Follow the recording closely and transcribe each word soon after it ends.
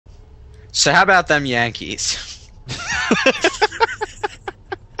So how about them Yankees?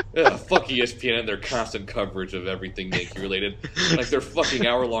 Ugh, fuck ESPN and their constant coverage of everything Yankee related. Like their fucking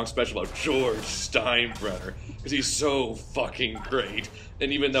hour-long special about George Steinbrenner, because he's so fucking great.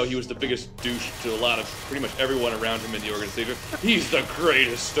 And even though he was the biggest douche to a lot of pretty much everyone around him in the organization, he's the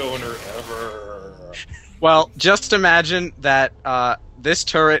greatest stoner ever. Well, just imagine that this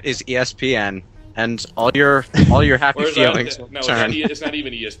turret is ESPN, and all your happy feelings will no, turn. it's not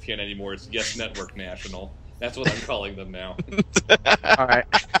even ESPN anymore. It's Yes Network National. That's what I'm calling them now. All right.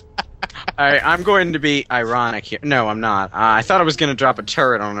 All right, I'm going to be ironic here. No, I'm not. I thought I was going to drop a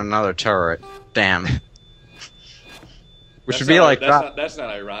turret on another turret. Damn. Which would be like that's not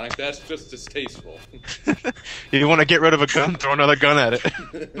ironic. That's just distasteful. You want to get rid of a gun? Throw another gun at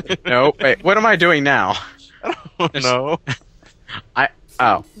it. No, wait. What am I doing now? I don't know.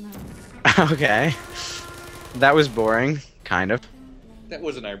 Oh. Okay. That was boring, kind of. That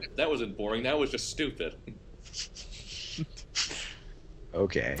wasn't boring. That was just stupid.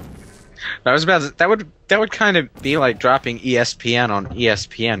 Okay. I was about to, that would kind of be like dropping ESPN on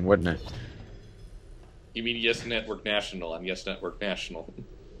ESPN, wouldn't it? You mean Yes Network National on Yes Network National?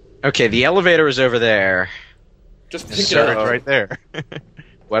 Okay, the elevator is over there. Just pick Sir, it up. it's right there.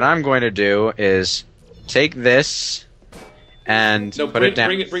 What I'm going to do is take this and put it down.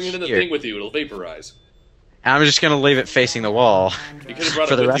 Bring it in the here. thing with you. It'll vaporize. I'm just going to leave it facing the wall. You could have brought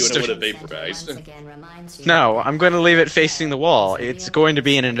For it the with you rest and it of- would have vaporized. No, I'm going to leave it facing the wall. It's going to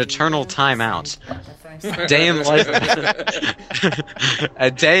be in an eternal timeout. Day in the life of a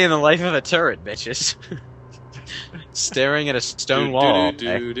day in the life of a turret, bitches. Staring at a stone wall.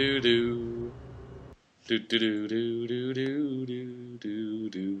 Do do do do do do do do do do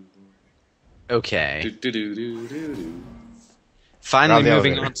do. Okay. Do do do do do. Finally Around the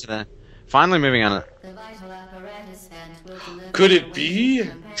moving elevator. on to the. Finally moving on. Could it be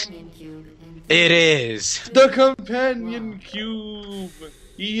It is. the companion cube?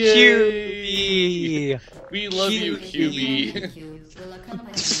 Yay! QB. We love you, QB.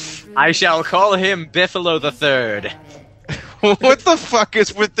 I shall call him Biffalo the Third. What the fuck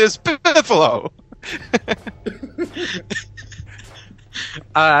is with this Biffalo?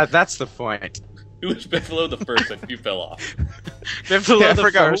 That's the point. Who was Biffalo the first that you fell off? Biffalo I the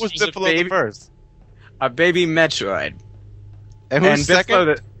forgot. First Who was was Biffalo the first? a baby Metroid. And who's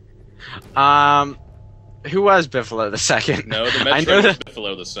second? Biffalo who was Biffalo the Second? No, the I Metroid know was that.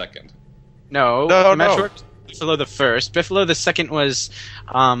 Biffalo the second. No, No, the no. Metroid was Biffalo the First. Biffalo the Second was,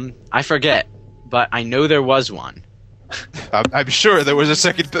 I forget, but I know there was one. I'm sure there was a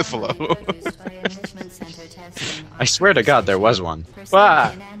second Biffalo. I swear to God there was one.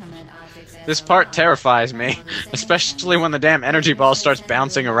 Wow. This part terrifies me, especially when the damn energy ball starts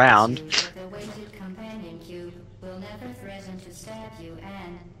bouncing around.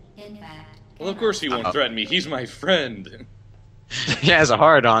 Well, of course he won't threaten me. He's my friend. He has a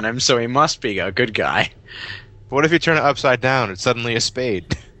heart on him, so he must be a good guy. What if you turn it upside down? It's suddenly a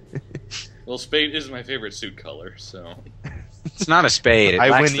spade. Well, spade is my favorite suit color, so... It's not a spade, it I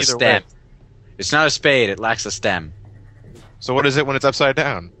lacks win the either stem. way. It's not a spade, it lacks a stem. So what is it when it's upside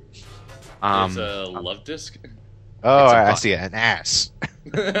down? it's a love disc. Oh, It's a I butt. see. An ass.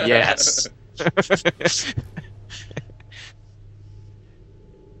 Yes.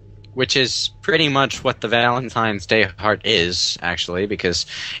 Which is pretty much what the Valentine's Day heart is, actually, because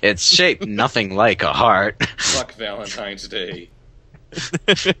it's shaped nothing like a heart. Fuck Valentine's Day.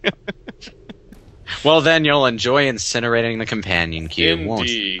 Well, then you'll enjoy incinerating the companion cube, won't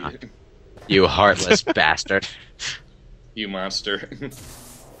you? Indeed. You heartless bastard. You monster.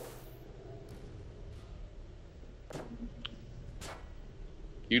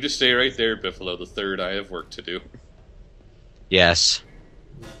 You just stay right there, Biffalo the Third. I have work to do. Yes.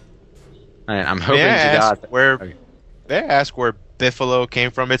 I'm hoping May I to ask God. where? Okay. May I ask where Biffalo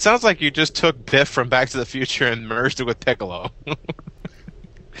came from? It sounds like you just took Biff from Back to the Future and merged it with Piccolo. Biff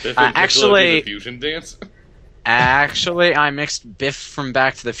and Piccolo actually- do the fusion dance. Actually, I mixed Biff from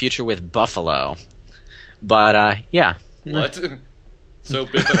Back to the Future with Buffalo. But, yeah. What? So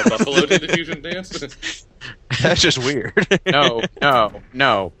Biff and a buffalo did the fusion dance? That's just weird.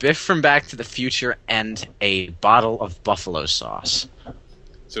 No. Biff from Back to the Future and a bottle of buffalo sauce.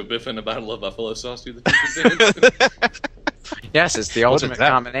 So Biff and a bottle of buffalo sauce do the fusion dance? Yes, it's the What is ultimate that?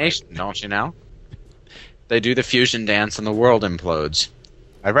 combination, don't you know? They do the fusion dance and the world implodes.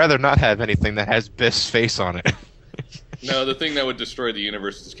 I'd rather not have anything that has Biff's face on it. No, the thing that would destroy the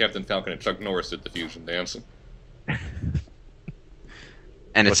universe is Captain Falcon and Chuck Norris did the fusion dance.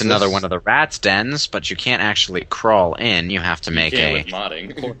 And What's it's another this? one of the rat's dens, but you can't actually crawl in. You have to make you can a... with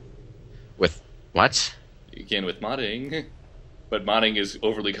modding. With what? You can with modding. But modding is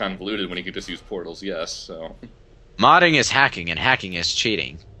overly convoluted when you could just use portals, yes, so... Modding is hacking, and hacking is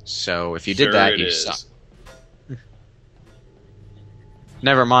cheating. So if you did Sure that, it you is. suck.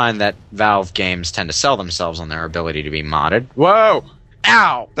 Never mind that Valve games tend to sell themselves on their ability to be modded. Whoa!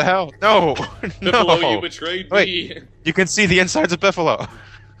 Ow! The hell? No! Biffalo, No! you betrayed me! Wait. You can see the insides of Biffalo.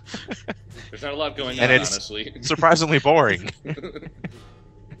 There's not a lot going And on, it's honestly. surprisingly boring.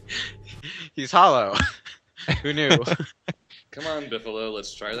 He's hollow. Who knew? Come on, Biffalo,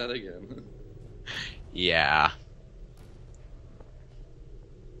 let's try that again. Yeah.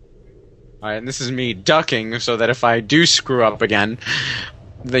 Alright, and this is me ducking so that if I do screw up again,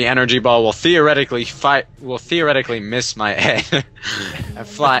 the energy ball will theoretically miss my head and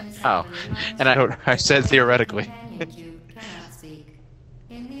fly. Oh, and I said theoretically.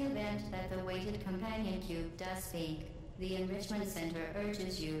 In the event that the weighted companion cube does speak, the enrichment center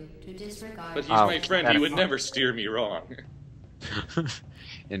urges you to disregard. But he's my friend, he would never steer me wrong.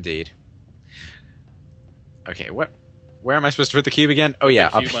 Indeed. Okay, where am I supposed to put the cube again? Oh yeah,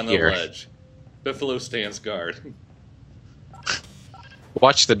 up Cube on here. the ledge. Biffalo stands guard.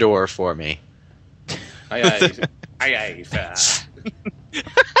 Watch the door for me. Aye aye. Aye aye.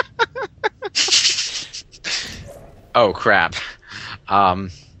 Oh crap.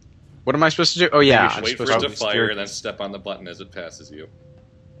 What am I supposed to do? Oh yeah, I'm Wait for supposed it to to fire and then step on the button as it passes you.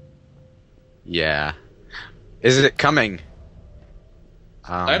 Yeah. Is it coming?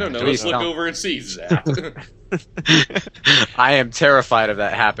 I don't know, let's look over and see, Zap. I am terrified of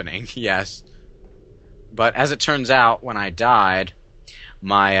that happening, yes. But as it turns out, when I died,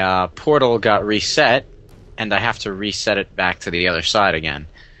 my portal got reset, and I have to reset it back to the other side again.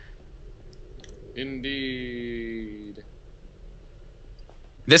 Indeed.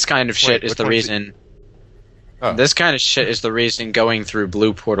 This kind of shit is the reason... Oh. This kind of shit is the reason going through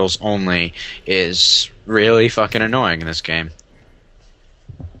blue portals only is really fucking annoying in this game.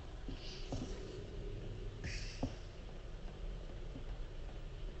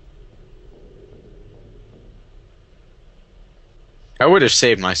 I would have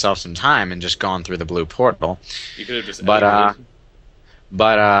saved myself some time and just gone through the blue portal. You could have just But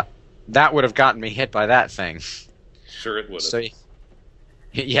that would have gotten me hit by that thing. Sure it would have. So,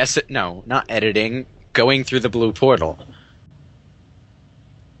 yes, no, not editing. Going through the blue portal.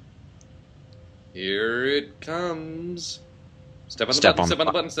 Here it comes. Step on the Step button, on step the on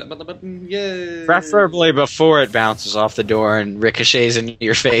the button, step on the button. Yay! Preferably before it bounces off the door and ricochets in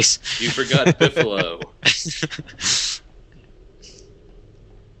your face. You forgot Biffalo.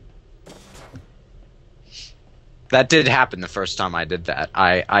 That did happen the first time I did that.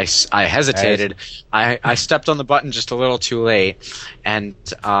 I hesitated. I stepped on the button just a little too late, and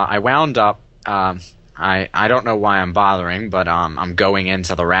I wound up. I don't know why I'm bothering, but I'm going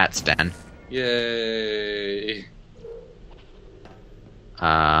into the rat's den. Yay!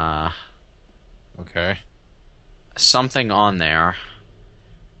 Okay. Something on there.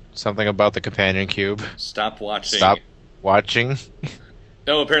 Something about the companion cube. Stop watching. Stop watching.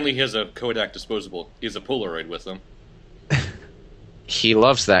 No, apparently he has a Kodak disposable. He has a Polaroid with him. He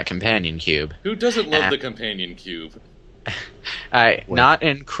loves that companion cube. Who doesn't love the companion cube? Not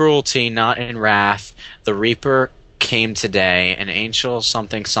in cruelty, not in wrath. The Reaper came today, an angel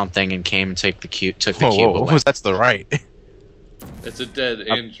something something, and came and took the cube. Away. That's the right. It's a dead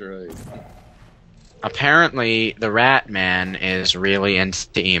android. Apparently, the Rat Man is really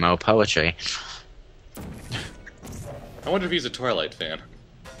into emo poetry. I wonder if he's a Twilight fan.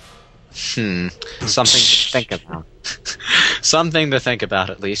 Something to think about. Something to think about,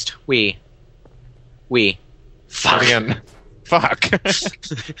 at least. Fuck. Again. Fuck.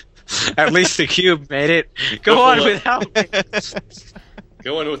 At least the cube made it. Go on without me.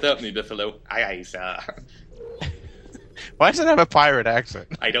 Go on without me, Biffalo. Aye, aye, sir. Why does it have a pirate accent?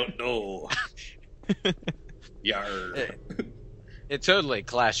 I don't know. Yar. It totally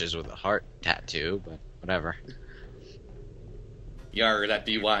clashes with a heart tattoo, but whatever. Yar, that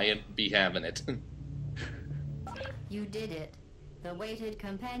be why and be having it. You did it. The weighted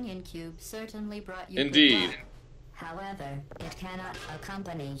companion cube certainly brought you Indeed. good luck. However, it cannot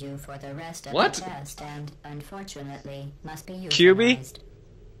accompany you for the rest of What? the test and, unfortunately, must be Cubey? euthanized.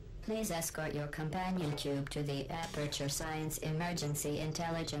 Please escort your companion cube to the Aperture Science Emergency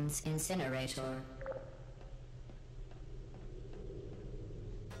Intelligence Incinerator.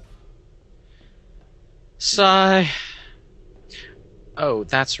 Sigh. Oh,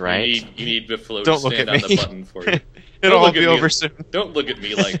 that's right. You need Biffalo Don't to look stand at on me. the button for you. It'll all look at be me. over soon. Don't look at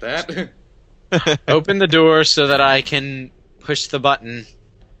me like that. Open the door so that I can push the button.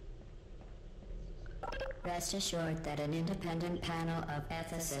 Rest assured that an independent panel of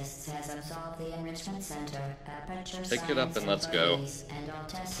ethicists has absolved the Enrichment Center, Aperture Pick it up Science and let's go. employees, and all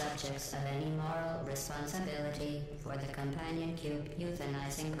test subjects of any moral responsibility for the companion cube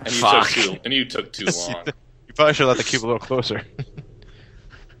euthanizing And you Fuck. took too. And you took too long. You probably should let the cube a little closer.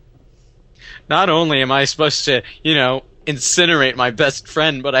 Not only am I supposed to, incinerate my best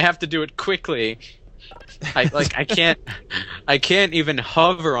friend, but I have to do it quickly. I can't even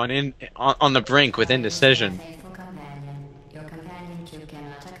hover on the brink with indecision. Faithful companion. Your companion cube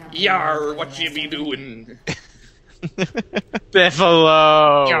cannot accompany Yar, what you be doing?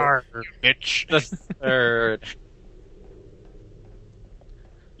 Biffalo, Yarr, bitch. the third.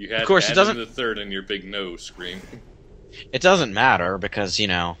 You had Of course, it Adam doesn't- the third in your big nose scream. It doesn't matter because You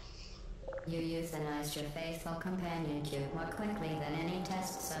euthanized your faithful companion cube more quickly than any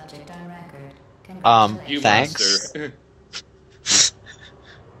test subject on record. You Thanks. monster.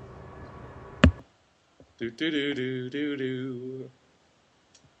 do do do do do do.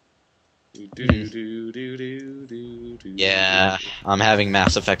 Do do do do do do do. Yeah, I'm having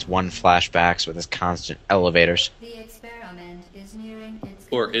Mass Effect 1 flashbacks with its constant elevators. The experiment is nearing its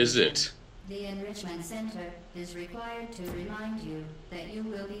Or is conclusion. it? The Enrichment Center is required to remind you that you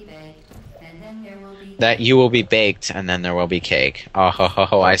will be baked, and then there will be... That you will be baked and then there will be cake. Oh, ho, ho,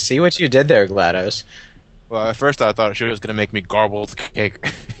 ho. I see what you did there, GLaDOS. Well, at first I thought she was gonna make me garble the cake.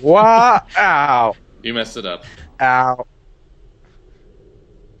 What? Ow. You messed it up. Ow.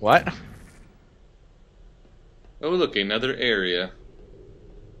 What? Oh, look, another area.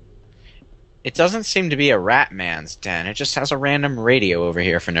 It doesn't seem to be a rat man's den. It just has a random radio over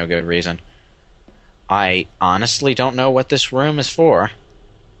here for no good reason. I honestly don't know what this room is for.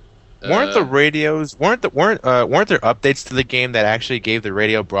 Weren't the radios weren't there updates to the game that actually gave the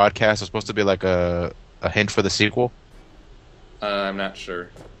radio broadcast was supposed to be like a hint for the sequel? I'm not sure.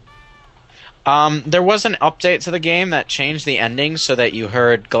 There was an update to the game that changed the ending so that you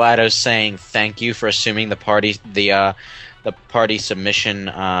heard GLaDOS saying thank you for assuming the party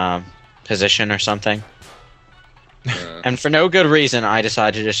submission position or something. And for no good reason, I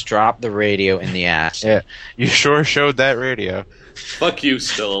decided to just drop the radio in the ass. Yeah, you sure showed that radio. Fuck you,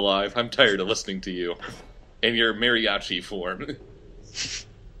 still alive. I'm tired of listening to you. In your mariachi form.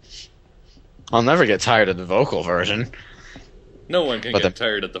 I'll never get tired of the vocal version. No one can But get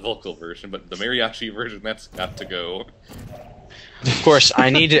tired of the vocal version, but the mariachi version, that's got to go. Of course,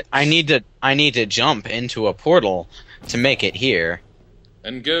 I need to jump into a portal to make it here.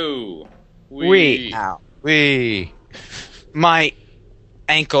 And go. Ow. Wee. My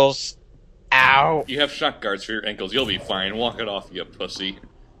ankles. Ow. You have shock guards for your ankles. You'll be fine. Walk it off, you pussy.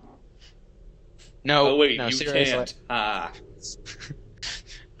 No. Oh wait, no, you seriously. can't. Ah.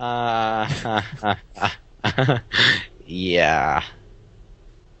 Yeah.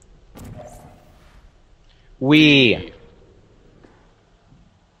 We.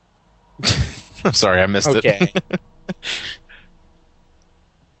 I'm sorry, I missed Okay. it.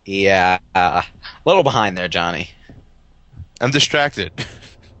 Yeah. A little behind there, Johnny. I'm distracted.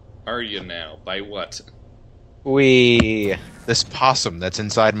 Are you now? By what? We. This possum that's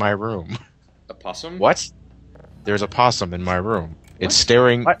inside my room. A possum? What? There's a possum in my room. It's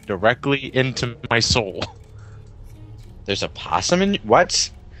staring What? directly into my soul. There's a possum in. What?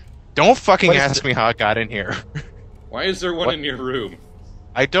 Don't fucking What is ask me how it got in here. Why is there one What? in your room?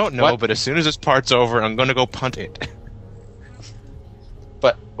 I don't know, What? but as soon as this part's over, I'm gonna go punt it.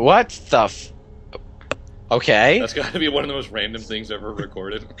 But what the f. Okay. That's got to be one of the most random things ever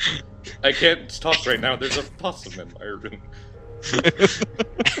recorded. I can't talk right now. There's a possum in my room.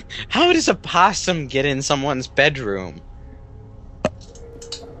 How does a possum get in someone's bedroom?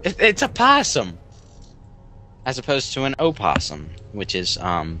 It's a possum. As opposed to an opossum, which is,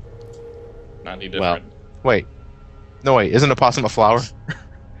 Not any Well, different. Wait. No, wait. Isn't a possum a flower?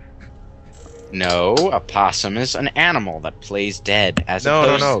 no, a possum is an animal that plays dead, as No,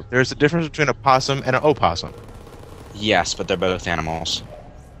 opposed... no. There's a difference between a possum and an opossum. Yes, but they're both animals.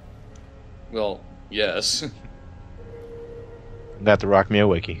 Well, yes. Got to rock me a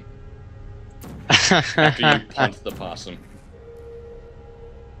wiki. After you punt the possum.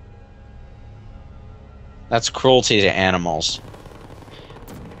 That's cruelty to animals.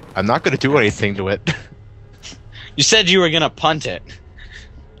 I'm not gonna do anything to it. You said you were gonna punt it.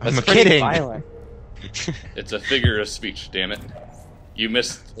 I'm That's pretty kidding. violent. It's a figure of speech, damn it. You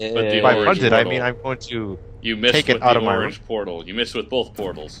missed with the Yeah. By orange punted, I portal. mean I'm going to. You missed take it with out the of my orange portal. You missed with both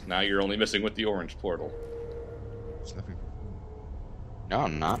portals. Now you're only missing with the orange portal. No,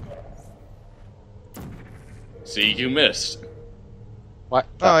 I'm not. See, you missed. What?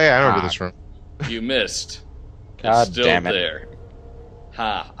 Oh yeah, I remember Ah, this room. You missed. God It's still damn it. there.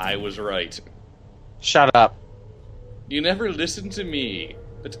 Ha, I was right. Shut up. You never listen to me,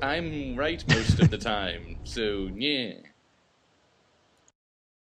 but I'm right most of the time, so yeah.